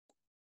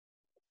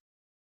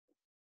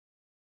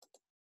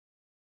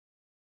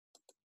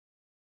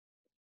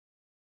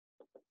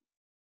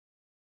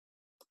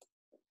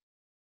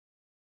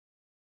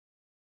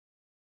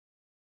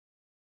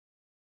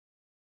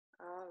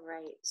All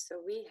right,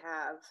 so we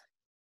have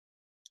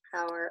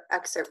our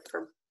excerpt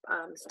for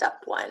step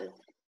 1.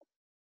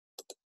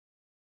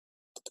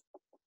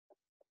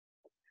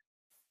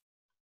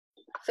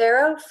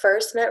 Pharaoh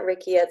first met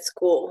Ricky at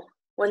school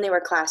when they were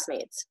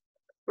classmates.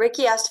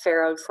 Ricky asked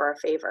Pharaoh for a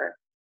favor.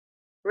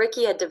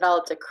 Ricky had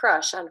developed a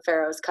crush on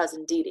Pharaoh's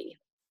cousin Dee Dee.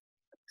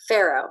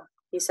 "Pharaoh,"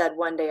 he said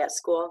one day at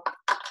school,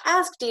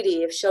 "ask Dee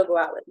Dee if she'll go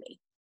out with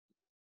me."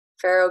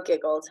 Pharaoh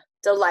giggled,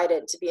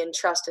 delighted to be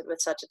entrusted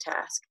with such a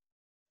task.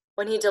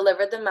 When he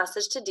delivered the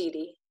message to Dee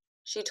Dee,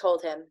 she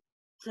told him,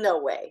 "No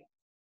way."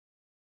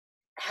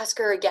 "Ask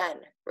her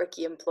again,"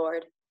 Ricky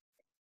implored.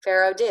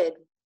 Pharaoh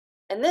did,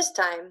 and this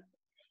time,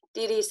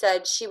 Dee Dee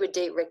said she would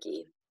date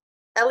Ricky,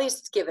 at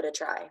least give it a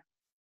try.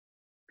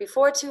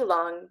 Before too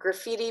long,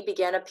 graffiti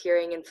began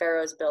appearing in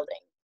Pharaoh's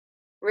building.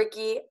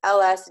 Ricky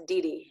L.S.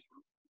 Dee Dee.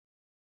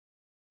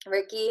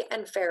 Ricky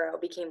and Pharaoh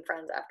became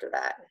friends after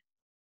that.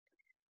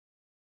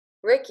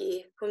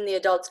 Ricky, whom the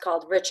adults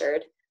called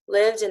Richard,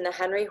 lived in the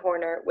Henry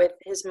Horner with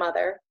his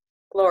mother,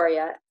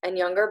 Gloria, and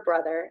younger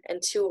brother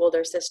and 2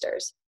 older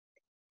sisters.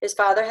 His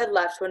father had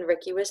left when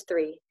Ricky was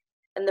 3,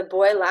 and the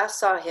boy last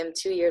saw him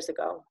 2 years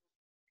ago.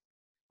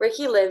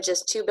 Ricky lived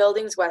just 2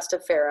 buildings west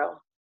of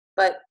Pharaoh,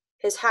 but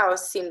his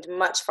house seemed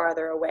much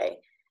farther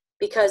away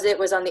because it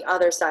was on the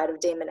other side of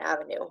Damon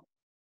Avenue.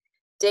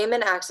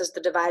 Damon acts as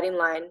the dividing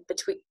line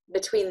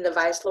between the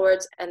Vice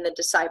Lords and the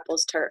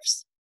Disciples'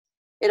 turfs.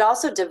 It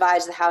also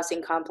divides the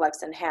housing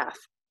complex in half.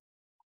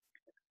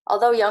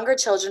 Although younger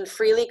children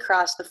freely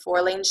cross the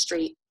 4-lane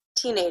street,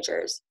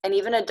 teenagers, and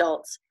even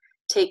adults,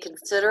 take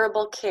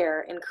considerable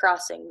care in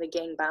crossing the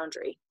gang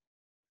boundary.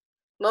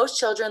 Most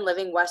children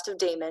living west of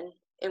Damon,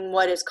 in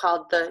what is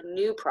called the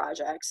New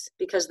Projects,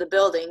 because the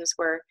buildings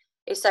were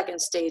a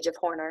second stage of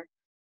Horner,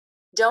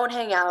 don't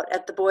hang out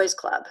at the Boys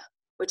Club,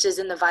 which is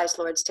in the Vice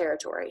Lord's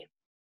territory.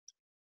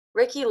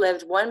 Ricky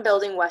lived 1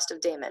 building west of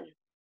Damon.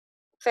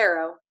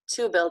 Pharaoh,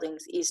 2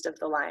 buildings east of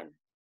the line.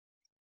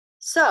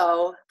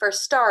 So, for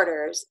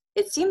starters,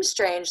 it seems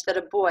strange that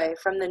a boy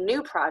from the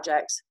New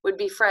Projects would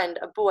befriend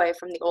a boy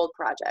from the Old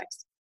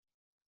Projects.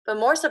 But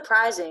more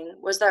surprising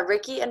was that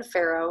Ricky and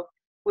Pharaoh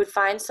would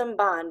find some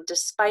bond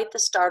despite the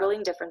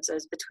startling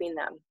differences between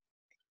them.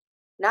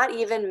 Not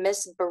even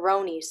Miss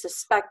Baroni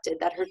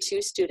suspected that her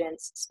 2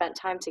 students spent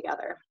time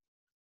together.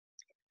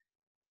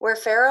 Where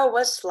Pharaoh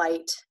was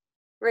slight,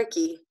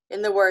 Ricky,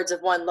 in the words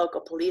of one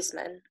local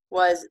policeman,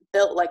 was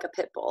built like a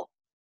pit bull.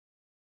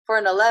 For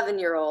an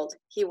 11-year-old,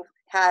 he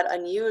had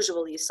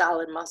unusually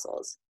solid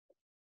muscles.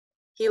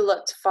 He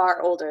looked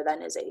far older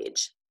than his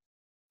age.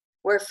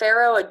 Where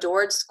Pharaoh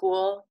adored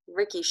school,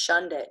 Ricky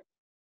shunned it.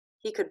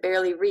 He could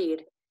barely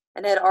read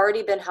and had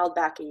already been held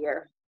back a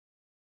year.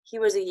 He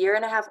was a year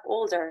and a half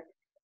older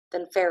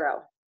than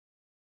Pharaoh.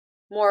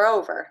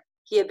 Moreover,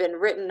 he had been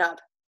written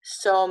up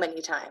so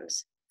many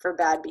times for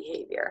bad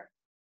behavior.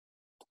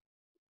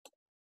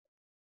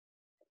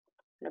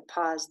 I'm going to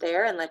pause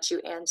there and let you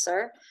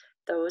answer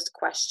those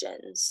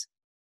questions.